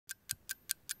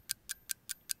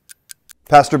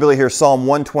Pastor Billy here, Psalm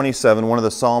 127, one of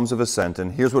the Psalms of Ascent,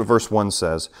 and here's what verse 1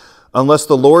 says. Unless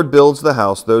the Lord builds the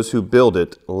house, those who build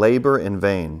it labor in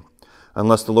vain.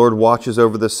 Unless the Lord watches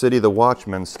over the city, the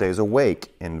watchman stays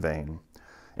awake in vain.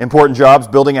 Important jobs,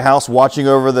 building a house, watching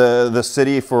over the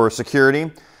city for security.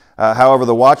 However,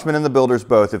 the watchmen and the builders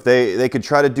both, if they could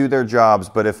try to do their jobs,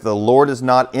 but if the Lord is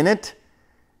not in it,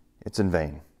 it's in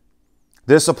vain.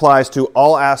 This applies to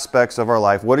all aspects of our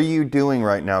life. What are you doing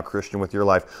right now, Christian, with your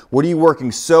life? What are you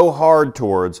working so hard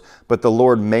towards, but the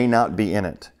Lord may not be in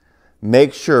it?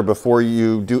 Make sure before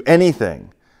you do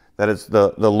anything that it's the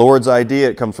Lord's idea.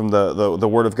 It comes from the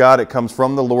Word of God. It comes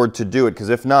from the Lord to do it, because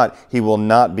if not, He will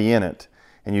not be in it.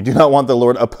 And you do not want the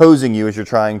Lord opposing you as you're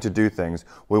trying to do things.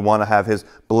 We want to have His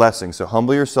blessing. So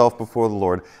humble yourself before the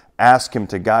Lord. Ask Him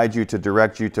to guide you, to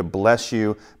direct you, to bless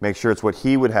you. Make sure it's what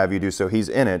He would have you do so He's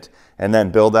in it. And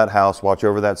then build that house, watch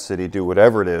over that city, do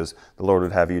whatever it is the Lord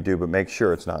would have you do. But make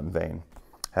sure it's not in vain.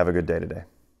 Have a good day today.